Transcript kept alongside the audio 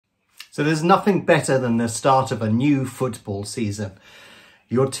So there's nothing better than the start of a new football season.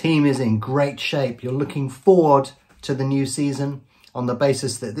 Your team is in great shape. You're looking forward to the new season on the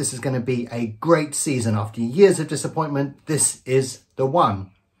basis that this is going to be a great season. After years of disappointment, this is the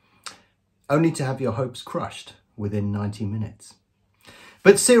one. Only to have your hopes crushed within 90 minutes.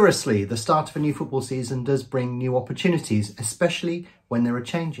 But seriously, the start of a new football season does bring new opportunities, especially when there are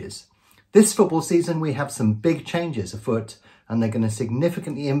changes. This football season, we have some big changes afoot, and they're going to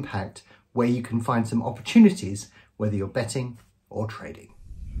significantly impact where you can find some opportunities, whether you're betting or trading.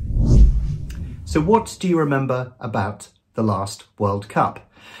 So what do you remember about the last World Cup?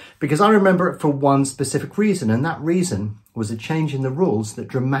 Because I remember it for one specific reason, and that reason was a change in the rules that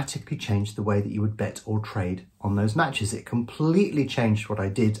dramatically changed the way that you would bet or trade on those matches. It completely changed what I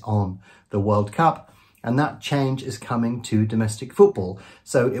did on the World Cup, and that change is coming to domestic football.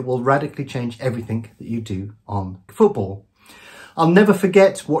 So it will radically change everything that you do on football. I'll never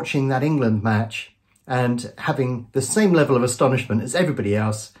forget watching that England match and having the same level of astonishment as everybody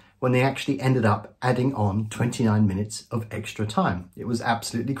else when they actually ended up adding on 29 minutes of extra time. It was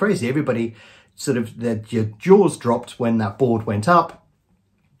absolutely crazy. Everybody sort of, their jaws dropped when that board went up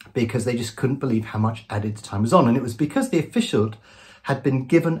because they just couldn't believe how much added time was on. And it was because the official had been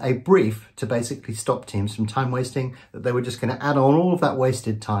given a brief to basically stop teams from time wasting, that they were just going to add on all of that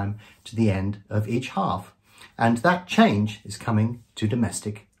wasted time to the end of each half. And that change is coming to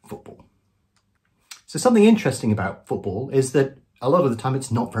domestic football. So something interesting about football is that a lot of the time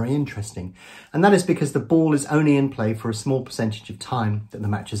it's not very interesting. And that is because the ball is only in play for a small percentage of time that the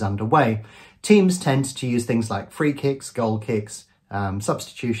match is underway. Teams tend to use things like free kicks, goal kicks,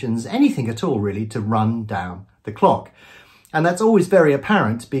 substitutions, anything at all really to run down the clock. And that's always very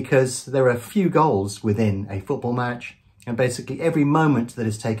apparent because there are few goals within a football match. And basically every moment that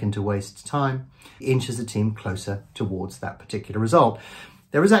is taken to waste time inches the team closer towards that particular result.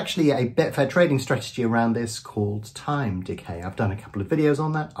 There is actually a Betfair trading strategy around this called time decay. I've done a couple of videos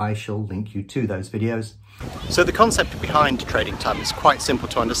on that. I shall link you to those videos. So the concept behind trading time is quite simple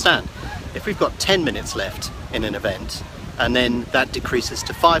to understand. If we've got 10 minutes left in an event and then that decreases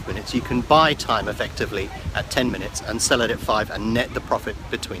to 5 minutes, you can buy time effectively at 10 minutes and sell it at 5 and net the profit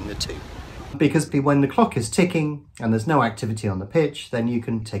between the two. Because when the clock is ticking and there's no activity on the pitch, then you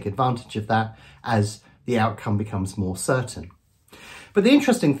can take advantage of that as the outcome becomes more certain. But the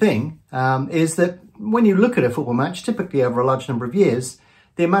interesting thing is that when you look at a football match, typically over a large number of years,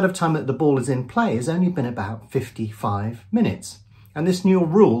 the amount of time that the ball is in play has only been about 55 minutes. And this new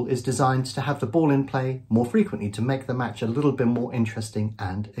rule is designed to have the ball in play more frequently to make the match a little bit more interesting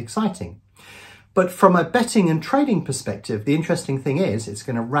and exciting. But from a betting and trading perspective, the interesting thing is it's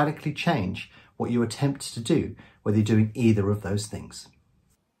going to radically change what you attempt to do, whether you're doing either of those things.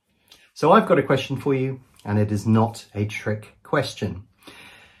 So I've got a question for you, and it is not a trick question.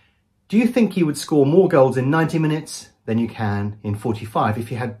 Do you think you would score more goals in 90 minutes than you can in 45?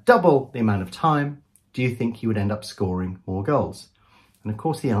 If you had double the amount of time, do you think you would end up scoring more goals? And of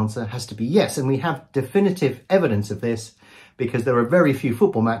course the answer has to be yes, and we have definitive evidence of this because there are very few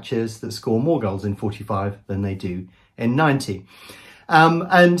football matches that score more goals in 45 than they do in 90.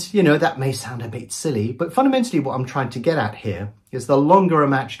 And, you know, that may sound a bit silly, but fundamentally what I'm trying to get at here is the longer a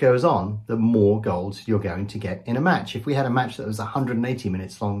match goes on, the more goals you're going to get in a match. If we had a match that was 180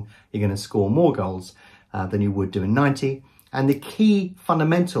 minutes long, you're going to score more goals than you would do in 90. And the key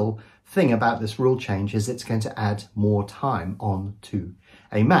fundamental thing about this rule change is it's going to add more time on to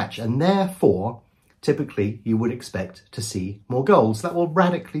a match. And therefore, typically you would expect to see more goals. That will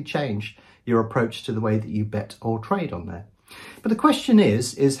radically change your approach to the way that you bet or trade on there. But the question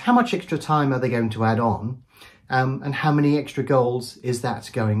is how much extra time are they going to add on? And how many extra goals is that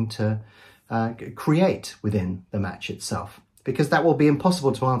going to create within the match itself? Because that will be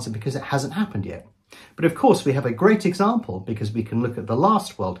impossible to answer because it hasn't happened yet. But of course, we have a great example because we can look at the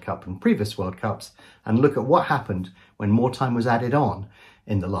last World Cup and previous World Cups and look at what happened when more time was added on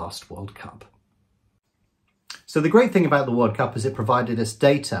in the last World Cup. So the great thing about the World Cup is it provided us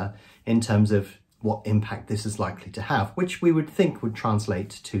data in terms of what impact this is likely to have, which we would think would translate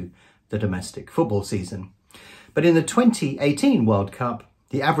to the domestic football season. But in the 2018 World Cup,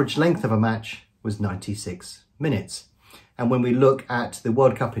 the average length of a match was 96 minutes. And when we look at the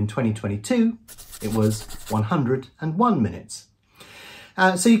World Cup in 2022, it was 101 minutes.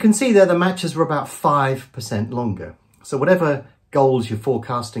 So you can see there the matches were about 5% longer. So whatever goals you're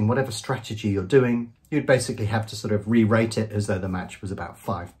forecasting, whatever strategy you're doing, you'd basically have to sort of re-rate it as though the match was about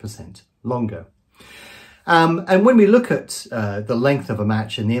 5% longer. And when we look at the length of a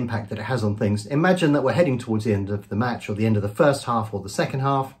match and the impact that it has on things, imagine that we're heading towards the end of the match or the end of the first half or the second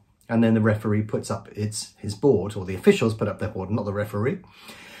half, and then the referee puts up his board, or the officials put up their board, not the referee.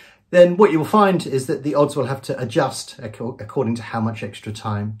 then what you will find is that the odds will have to adjust according to how much extra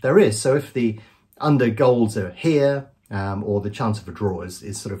time there is. So if the under goals are here, or the chance of a draw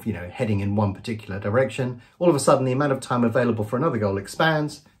is sort of, heading in one particular direction, all of a sudden the amount of time available for another goal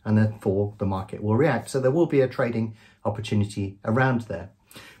expands, and therefore the market will react. So there will be a trading opportunity around there.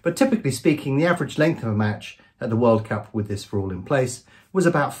 But typically speaking, the average length of a match at the World Cup with this rule in place was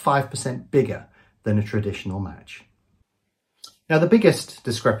about 5% bigger than a traditional match. Now, the biggest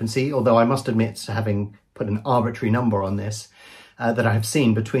discrepancy, although I must admit to having put an arbitrary number on this, that I have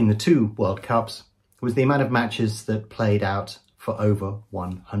seen between the two World Cups was the amount of matches that played out for over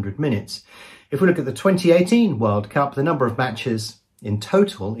 100 minutes. If we look at the 2018 World Cup, the number of matches in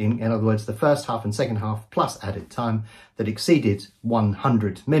total, in other words, the first half and second half plus added time, that exceeded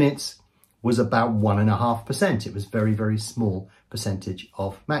 100 minutes was about 1.5%. It was very, very small percentage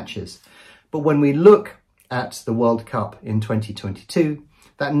of matches. But when we look at the World Cup in 2022,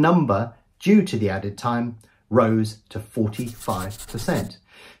 that number, due to the added time, rose to 45%.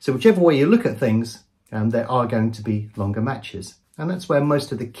 So whichever way you look at things, there are going to be longer matches. And that's where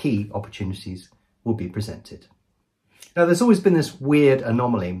most of the key opportunities will be presented. Now, there's always been this weird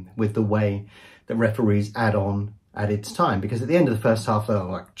anomaly with the way that referees add added time, because at the end of the first half,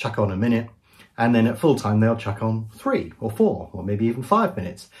 they'll chuck on a minute, and then at full time, they'll chuck on 3 or 4 or maybe even 5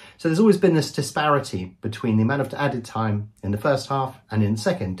 minutes. So there's always been this disparity between the amount of added time in the first half and in the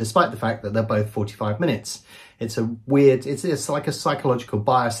second, despite the fact that they're both 45 minutes. It's a weird, it's like a psychological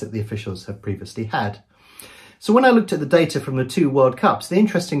bias that the officials have previously had. So when I looked at the data from the two World Cups, the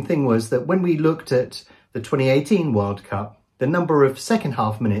interesting thing was that when we looked at the 2018 World Cup, the number of second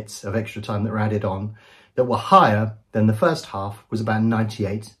half minutes of extra time that were added on that were higher than the first half was about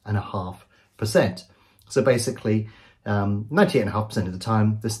 98.5%. So basically, 98.5% of the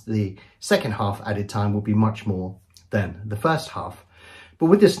time, the second half added time will be much more than the first half. But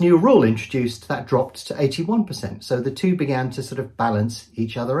with this new rule introduced, that dropped to 81%. So the two began to sort of balance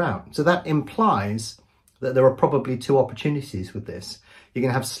each other out. So that implies that there are probably two opportunities with this. You're going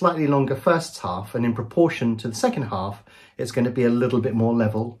to have slightly longer first half, and in proportion to the second half, it's going to be a little bit more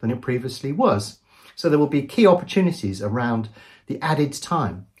level than it previously was. So there will be key opportunities around the added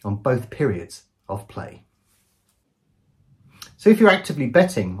time on both periods of play. So if you're actively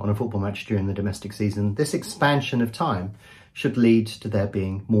betting on a football match during the domestic season, this expansion of time should lead to there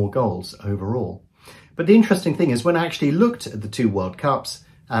being more goals overall. But the interesting thing is, when I actually looked at the two World Cups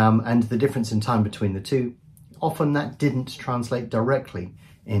and the difference in time between the two, often that didn't translate directly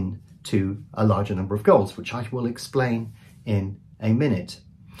into a larger number of goals, which I will explain in a minute.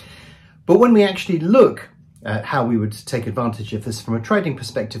 But when we actually look at how we would take advantage of this from a trading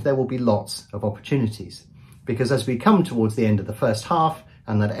perspective, there will be lots of opportunities. Because as we come towards the end of the first half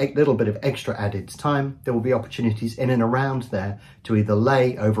and that little bit of extra added time, there will be opportunities in and around there to either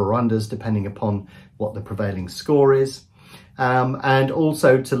lay over or unders, depending upon what the prevailing score is, and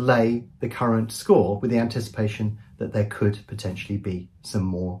also to lay the current score with the anticipation that there could potentially be some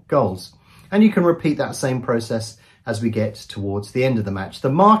more goals. And you can repeat that same process as we get towards the end of the match. The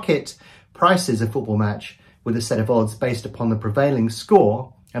market prices a football match with a set of odds based upon the prevailing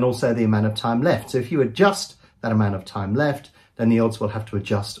score and also the amount of time left. So if you adjust that amount of time left, then the odds will have to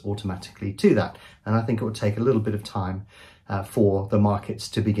adjust automatically to that. And I think it will take a little bit of time for the markets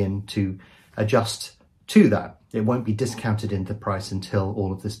to begin to adjust to that. It won't be discounted into the price until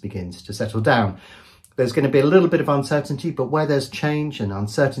all of this begins to settle down. There's going to be a little bit of uncertainty, but where there's change and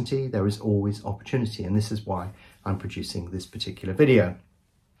uncertainty, there is always opportunity. And this is why I'm producing this particular video.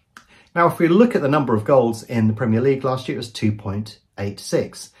 Now, if we look at the number of goals in the Premier League last year, it was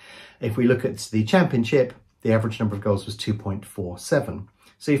 2.86. If we look at the Championship, the average number of goals was 2.47.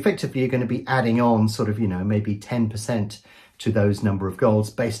 So effectively, you're going to be adding on sort of, maybe 10% to those number of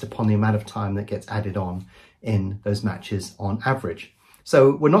goals based upon the amount of time that gets added on in those matches on average.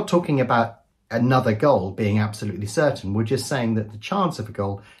 So we're not talking about another goal being absolutely certain. We're just saying that the chance of a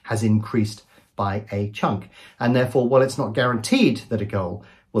goal has increased by a chunk. And therefore, while it's not guaranteed that a goal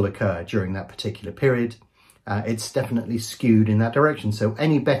will occur during that particular period, it's definitely skewed in that direction. So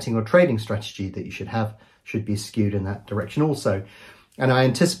any betting or trading strategy that you should have should be skewed in that direction also. And I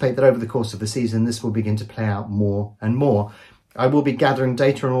anticipate that over the course of the season, this will begin to play out more and more. I will be gathering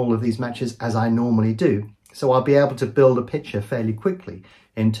data on all of these matches as I normally do. So I'll be able to build a picture fairly quickly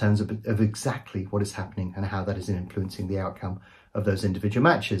in terms of exactly what is happening and how that is influencing the outcome of those individual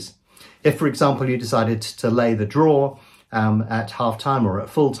matches. If, for example, you decided to lay the draw at half time or at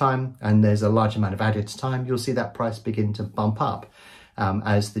full time, and there's a large amount of added time, you'll see that price begin to bump up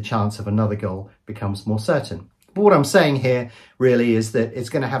as the chance of another goal becomes more certain. But what I'm saying here really is that it's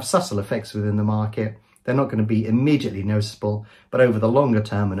going to have subtle effects within the market, They're not going to be immediately noticeable, but over the longer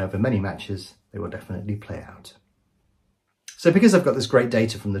term and over many matches, they will definitely play out. So because I've got this great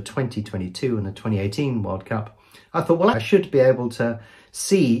data from the 2022 and the 2018 World Cup, I thought, well, I should be able to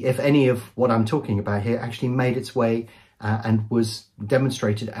see if any of what I'm talking about here actually made its way and was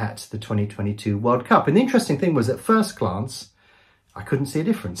demonstrated at the 2022 World Cup. And the interesting thing was, at first glance, I couldn't see a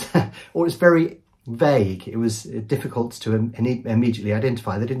difference, or it's very vague. It was difficult to immediately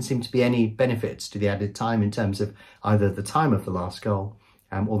identify. There didn't seem to be any benefits to the added time in terms of either the time of the last goal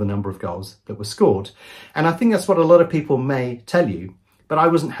or the number of goals that were scored. And I think that's what a lot of people may tell you, but I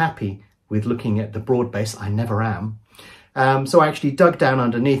wasn't happy with looking at the broad base. I never am. So I actually dug down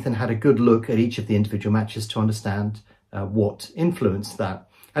underneath and had a good look at each of the individual matches to understand what influenced that.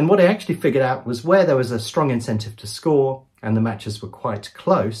 And what I actually figured out was where there was a strong incentive to score and the matches were quite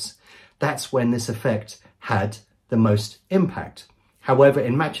close, that's when this effect had the most impact. However,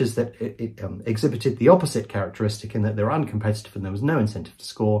 in matches that exhibited the opposite characteristic, in that they're uncompetitive and there was no incentive to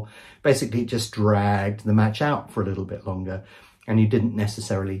score, basically it just dragged the match out for a little bit longer and you didn't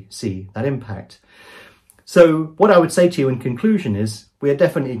necessarily see that impact. So what I would say to you in conclusion is we are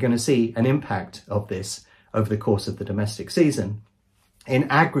definitely going to see an impact of this over the course of the domestic season. In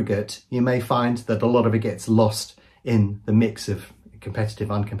aggregate, you may find that a lot of it gets lost in the mix of competitive,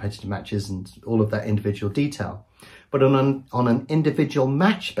 uncompetitive matches and all of that individual detail. But on an individual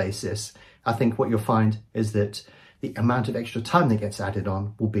match basis, I think what you'll find is that the amount of extra time that gets added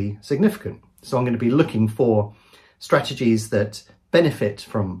on will be significant. So I'm going to be looking for strategies that benefit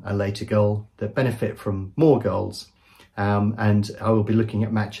from a later goal, that benefit from more goals, and I will be looking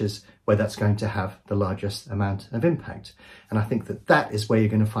at matches where that's going to have the largest amount of impact. And I think that that is where you're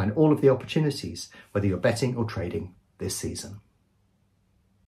going to find all of the opportunities, whether you're betting or trading this season.